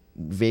if it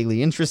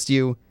vaguely interests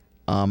you,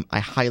 I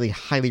highly,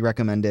 highly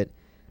recommend it.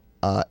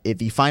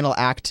 The final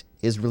act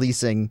is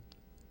releasing,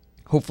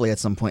 hopefully at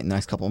some point in the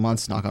next couple of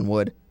months, knock on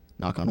wood.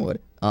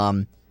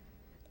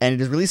 And it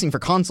is releasing for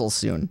consoles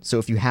soon. So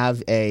if you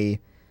have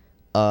a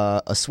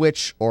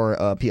Switch or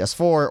a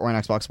PS4 or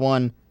an Xbox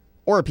One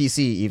or a PC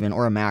even,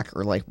 or a Mac,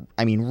 or like,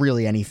 I mean,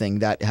 really anything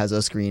that has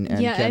a screen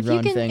and can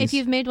run things. If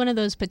you've made one of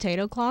those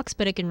potato clocks,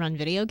 but it can run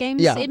video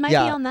games, it might be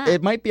on that.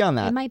 It might be on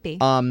that. It might be.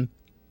 I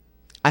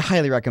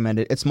highly recommend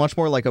it. It's much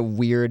more like a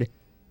weird,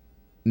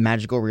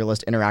 magical,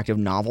 realist, interactive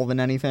novel than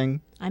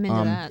anything. I'm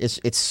into that.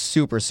 It's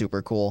super,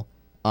 super cool.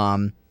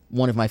 One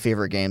of my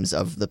favorite games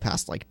of the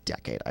past, like,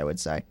 decade, I would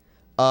say.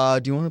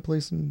 Do you want to play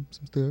some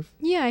stuff?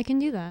 Yeah, I can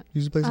do that.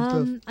 You should play some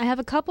stuff. I have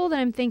a couple that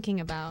I'm thinking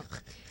about,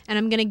 and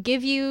I'm gonna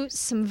give you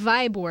some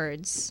vibe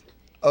words.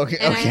 Okay.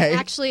 And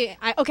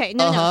Okay.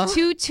 No.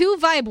 Two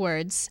vibe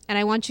words, and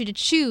I want you to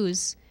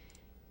choose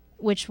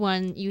which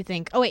one you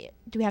think. Oh wait,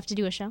 do we have to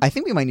do a show? I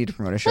think we might need to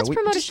promote a show. Let's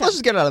promote a show. Let's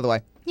just get it out of the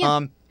way. Yeah.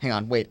 Hang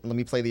on. Wait. Let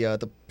me play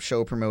the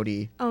show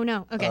promotee Oh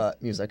no. Okay.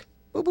 music.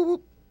 Boop, boop,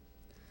 boop.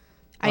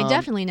 I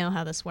definitely know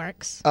how this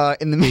works.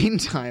 In the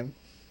meantime,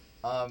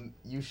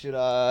 you should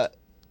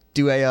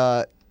do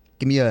a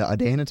give me a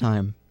day and a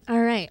time.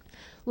 All right.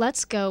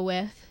 Let's go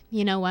with,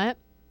 you know what?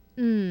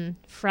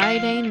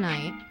 Friday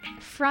night.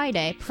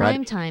 Friday,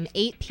 prime time,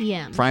 8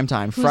 p.m. Prime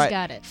time. Who's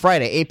got it?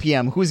 Friday, 8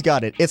 p.m. Who's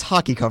got it? It's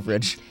hockey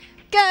coverage.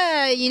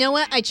 You know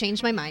what? I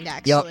changed my mind,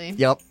 actually.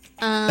 Yep.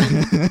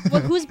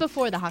 Well, who's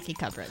before the hockey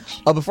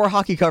coverage? Before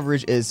hockey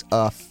coverage is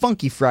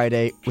Funky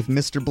Friday with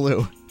Mr.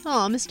 Blue.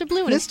 Oh, Mr.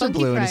 Blue and his Funky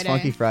Blue Friday. and his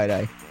Funky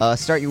Friday.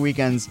 Start your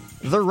weekends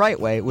the right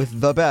way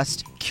with the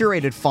best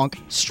curated funk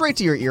straight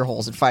to your ear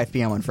holes at 5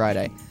 p.m. on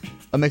Friday.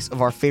 A mix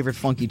of our favorite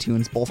funky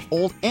tunes, both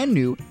old and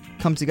new,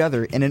 come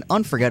together in an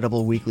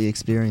unforgettable weekly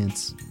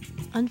experience.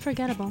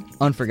 Unforgettable.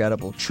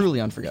 Unforgettable.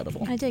 Truly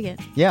unforgettable. I dig it.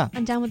 Yeah.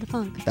 I'm down with the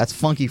funk. That's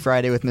Funky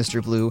Friday with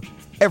Mr. Blue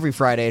every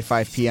Friday at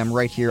 5 p.m.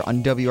 right here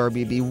on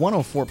WRBB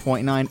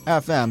 104.9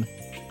 FM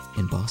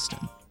in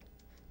Boston.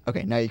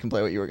 Okay, now you can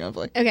play what you were going to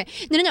play. Okay.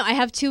 No. I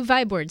have two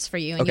vibe words for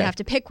you, and Okay. you have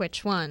to pick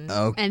which one,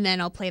 and then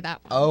I'll play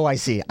that one. Oh, I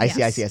see. I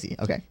Yes. see.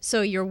 Okay.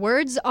 So your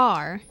words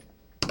are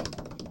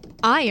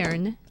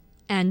iron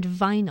and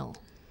vinyl.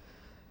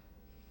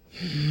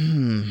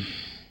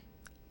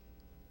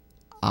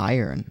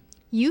 Iron.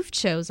 You've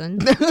chosen.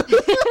 No.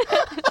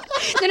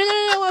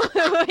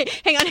 Wait.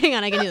 Hang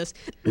on. I can do this.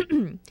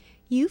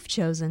 You've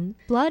chosen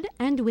Blood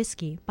and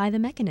Whiskey by The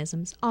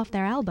Mechanisms off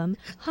their album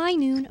High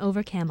Noon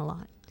Over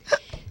Camelot.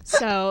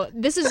 So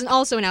this is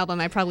also an album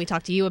I probably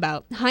talked to you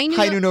about. High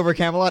Noon Over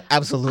Camelot?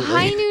 Absolutely.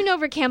 High Noon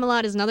Over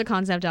Camelot is another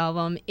concept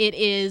album. It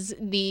is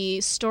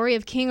the story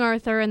of King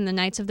Arthur and the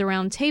Knights of the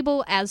Round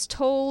Table as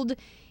told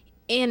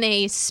in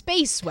a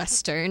space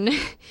western.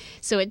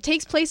 So it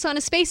takes place on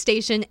a space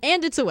station,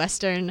 and it's a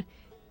western,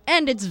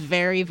 and it's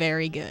very,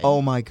 very good.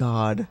 Oh my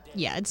god.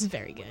 Yeah, it's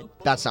very good.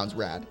 That sounds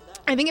rad.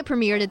 I think it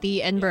premiered at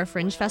the Edinburgh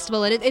Fringe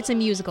Festival. It's a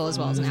musical as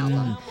well as an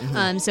album.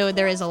 So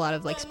there is a lot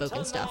of like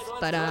spoken stuff.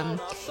 But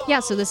yeah,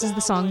 so this is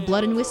the song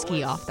Blood and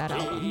Whiskey off that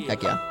album.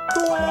 Heck yeah.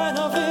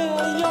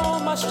 Guinevere, you're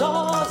my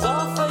stars,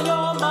 Arthur,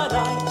 you're my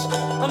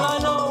night. And I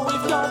know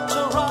we've got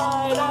to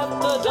ride at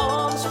the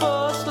dawn's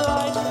first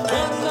light.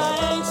 And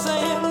I ain't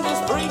saying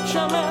this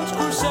preacher man's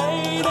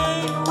crusade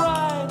ain't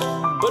right.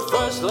 But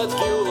first let's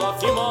fuel a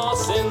few more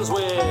sins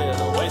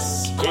with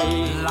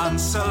whiskey.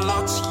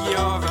 Lancelot,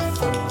 you're a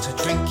fool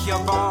to drink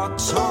your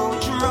bottle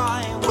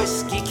dry.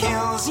 Whiskey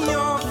kills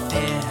your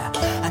fear,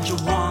 and you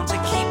want to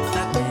keep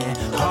that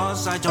near.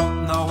 Cause I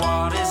don't know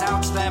what is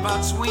out there,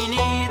 but we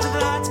need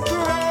that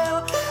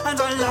grail. And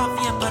I love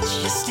you, but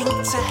you stink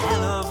to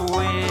hell of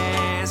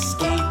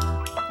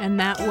whiskey. And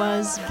that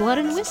was Blood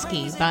and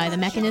Whiskey by The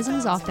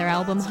Mechanisms off their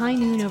album High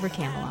Noon Over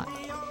Camelot.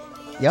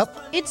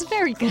 Yep. It's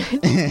very good.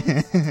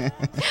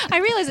 I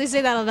realize I say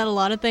that about a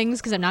lot of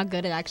things because I'm not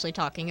good at actually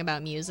talking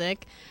about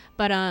music.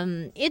 But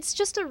it's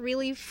just a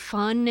really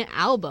fun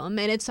album,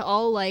 and it's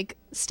all like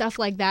stuff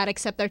like that,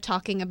 except they're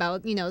talking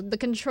about, you know, the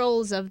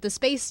controls of the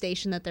space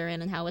station that they're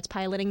in and how it's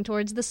piloting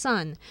towards the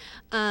sun.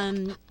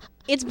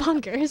 It's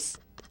bonkers.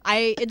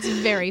 It's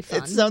very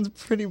fun. It sounds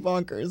pretty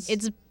bonkers.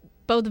 It's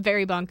both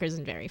very bonkers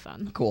and very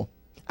fun. Cool.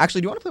 Actually,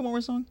 do you want to play one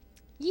more song?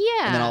 Yeah.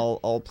 And then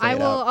I'll play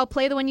it out. I'll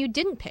play the one you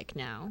didn't pick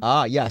now.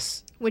 Ah,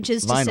 yes. Which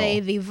is Vinyl. to say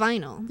the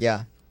vinyl.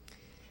 Yeah.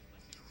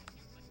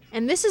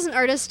 And this is an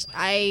artist,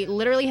 I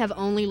literally have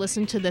only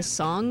listened to this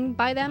song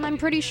by them, I'm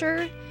pretty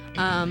sure.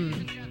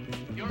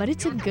 But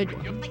it's a good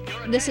one.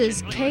 This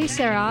is Que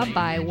Sera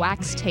by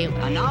Wax Taylor.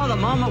 And now the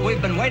moment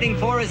we've been waiting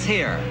for is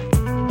here.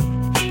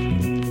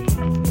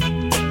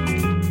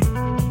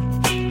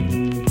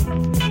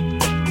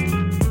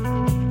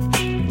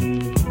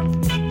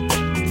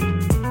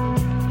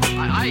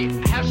 I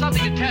have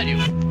something to tell you.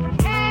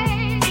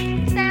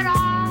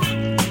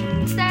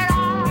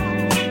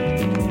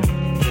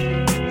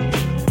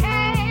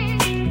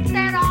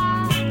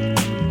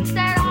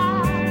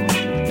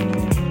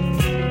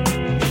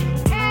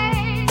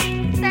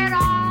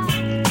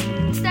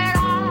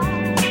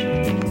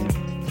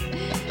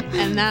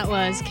 And that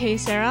was Que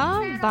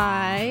Sera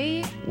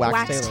by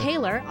Wax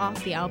Taylor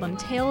off the album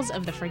Tales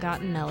of the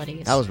Forgotten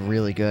Melodies. That was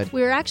really good.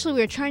 We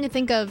were trying to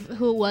think of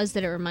who it was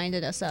that it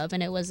reminded us of,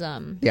 and it was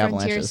Frontier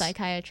Avalanches.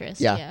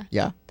 Psychiatrist.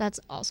 Yeah. That's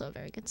also a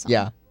very good song.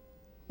 Yeah.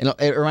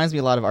 It reminds me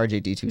a lot of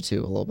RJD2 too,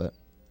 a little bit.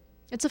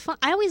 It's a fun.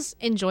 I always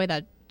enjoy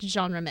that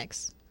genre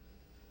mix.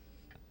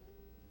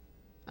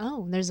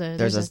 Oh, there's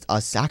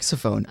a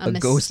saxophone, a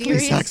ghostly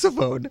mysterious-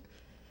 saxophone.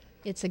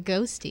 It's a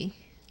ghosty.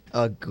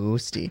 A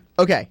ghosty.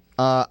 Okay,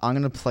 I'm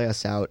gonna play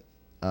us out,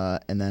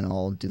 and then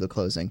I'll do the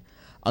closing.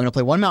 I'm gonna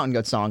play one Mountain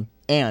Goat song,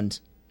 and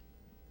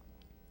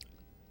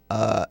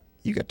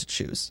you get to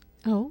choose.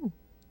 Oh.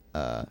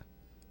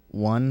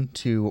 1,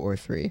 2, or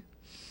 3?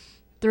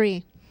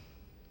 3.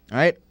 All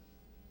right.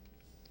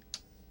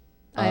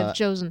 I have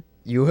chosen.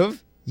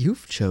 You've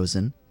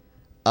chosen.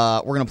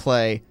 We're going to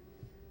play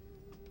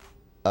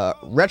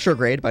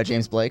Retrograde by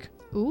James Blake.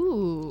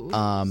 Ooh.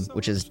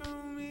 Which is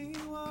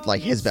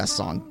like his best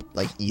song,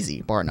 like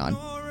easy, bar none.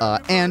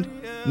 And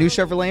New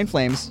Chevrolet in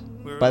Flames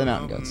by the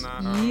Mountain Goats.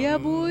 Yeah,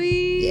 boy.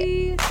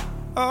 Yeah.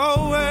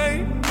 Oh,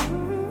 wait.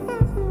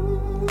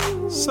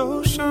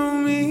 So show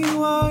me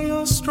why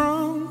you're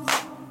strong.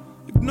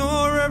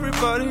 Ignore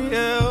everybody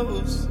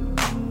else.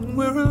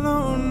 We're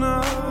alone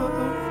now.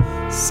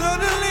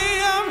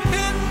 Suddenly I'm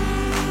hit.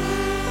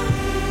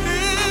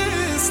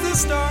 It's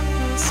this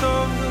darkness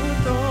of the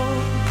dawn.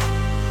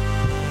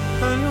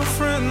 And your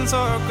friends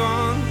are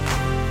gone.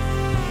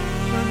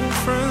 And your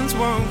friends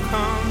won't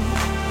come.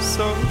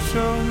 So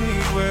show me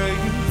where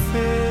you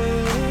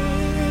fit.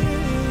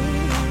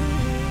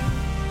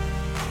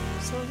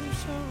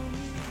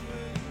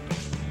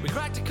 We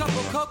cracked a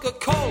couple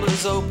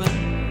Coca-Colas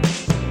open,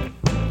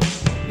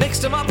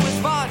 mixed them up with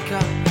vodka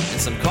and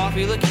some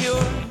coffee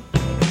liqueur,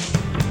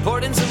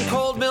 poured in some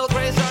cold milk,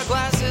 raised our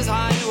glasses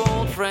high, you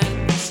old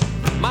friends.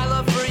 My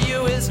love for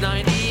you is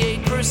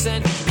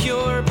 98%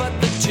 pure, but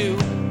the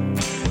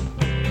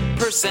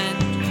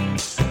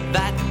 2%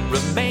 that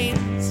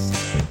remains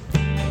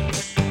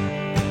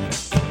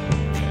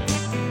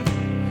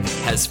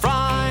has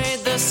fried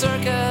the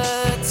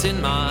circuits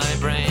in my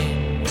brain.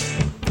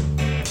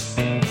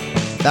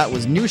 That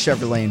was New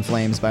Chevrolet in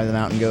Flames by the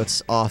Mountain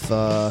Goats off,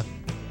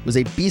 was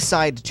a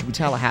B-side to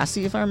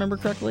Tallahassee, if I remember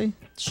correctly.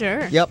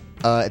 Sure. Yep.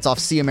 It's off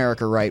See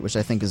America Right, which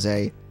I think is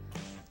a,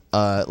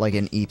 like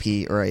an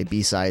EP or a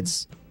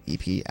B-sides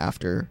EP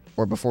after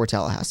or before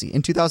Tallahassee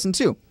in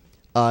 2002.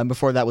 And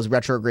before that was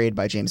Retrograde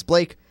by James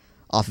Blake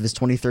off of his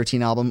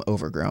 2013 album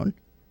Overgrown.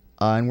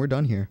 And we're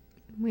done here.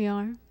 We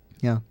are.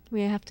 Yeah.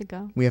 We have to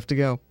go. We have to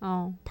go.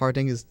 Oh.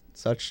 Parting is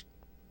such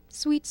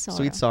Sweet sorrow.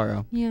 sweet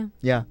sorrow. Yeah.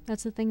 Yeah.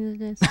 That's the thing that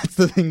it is. That's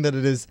the thing that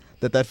it is,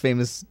 that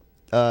famous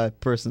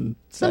person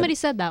said. Somebody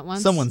said that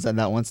once. Someone said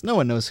that once. No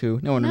one knows who.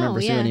 No one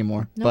remembers who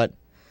anymore. Nope. But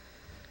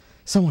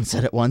someone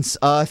said it once.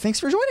 Thanks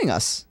for joining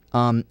us.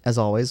 As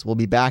always, we'll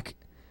be back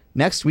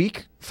next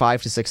week,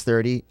 5 to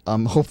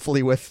 6:30.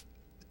 Hopefully with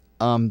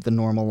the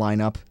normal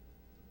lineup.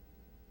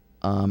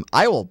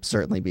 I will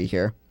certainly be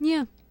here.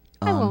 Yeah.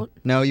 I won't.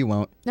 No, you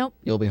won't. Nope.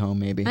 You'll be home,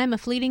 maybe. I'm a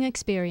fleeting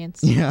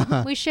experience.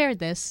 Yeah. We shared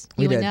this.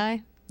 We You did. and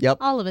I. Yep.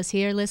 All of us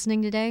here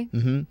listening today.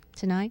 Mm-hmm.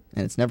 Tonight.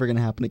 And it's never going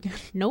to happen again.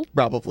 Nope.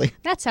 Probably.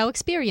 That's how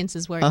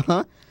experiences work.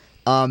 Uh-huh.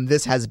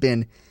 This has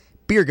been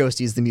Beer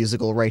Ghosties the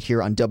Musical right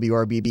here on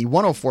WRBB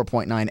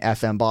 104.9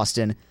 FM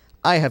Boston.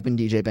 I have been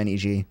DJ Benny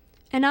G.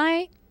 And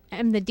I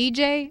am the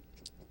DJ.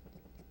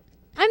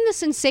 I'm the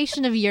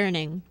sensation of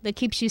yearning that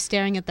keeps you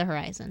staring at the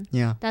horizon.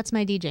 Yeah. That's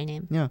my DJ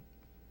name. Yeah.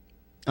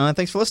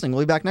 Thanks for listening.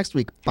 We'll be back next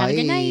week. Have Bye. a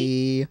good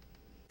night.